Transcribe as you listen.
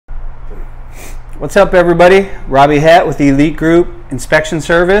What's up, everybody? Robbie Het with the Elite Group Inspection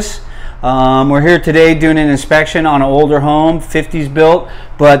Service. We're here today doing an inspection on an older home, 50s built,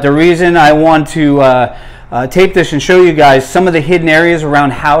 but the reason I want to tape this and show you guys some of the hidden areas around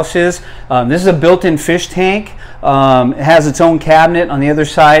houses. This is a built-in fish tank. It has its own cabinet on the other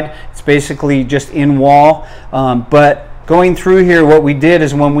side. It's basically just in wall, but going through here, what we did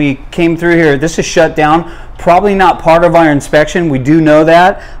is when we came through here, this is shut down. Probably not part of our inspection, we do know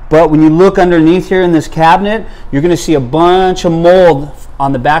that, but when you look underneath here in this cabinet, you're going to see a bunch of mold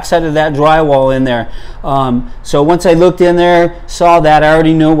on the back side of that drywall in there. So once I looked in there, saw that, I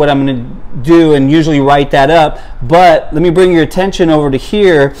already know what I'm going to do and usually write that up. But let me bring your attention over to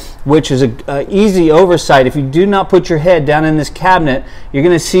here, which is a easy oversight. If you do not put your head down in this cabinet, you're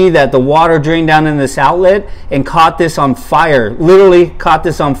going to see that the water drained down in this outlet and caught this on fire. Literally caught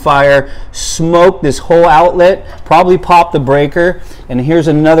this on fire, smoked this whole outlet, probably popped the breaker. And here's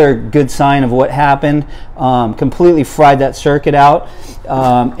another good sign of what happened. Completely fried that circuit out,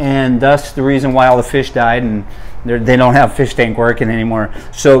 and thus the reason why all the fish died, and they don't have fish tank working anymore.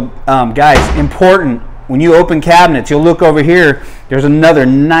 So guys, important, when you open cabinets, you'll look over here, there's another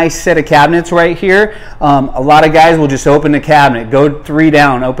nice set of cabinets right here. A lot of guys will just open the cabinet, go 3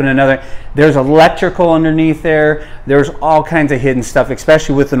 down, open another. There's electrical underneath there. There's all kinds of hidden stuff,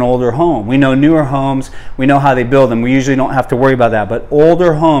 especially with an older home. We know newer homes, we know how they build them. We usually don't have to worry about that. But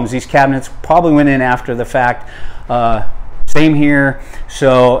older homes, these cabinets probably went in after the fact. Same here.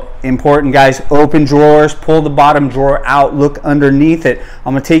 So important, guys. Open drawers, pull the bottom drawer out, look underneath it.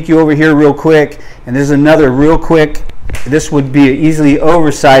 I'm going to take you over here real quick, and there's another real quick. This would be easily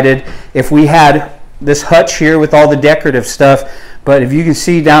oversighted if we had this hutch here with all the decorative stuff. But if you can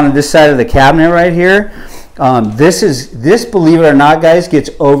see down on this side of the cabinet right here, this, believe it or not, guys, gets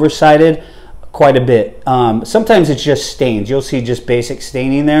oversighted quite a bit. Sometimes it's just stains. You'll see just basic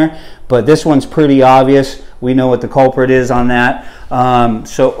staining there, but this one's pretty obvious. We know what the culprit is on that.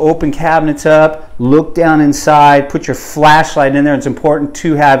 So open cabinets up, look down inside, put your flashlight in there. It's important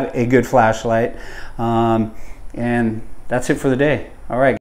to have a good flashlight. And that's it for the day. All right.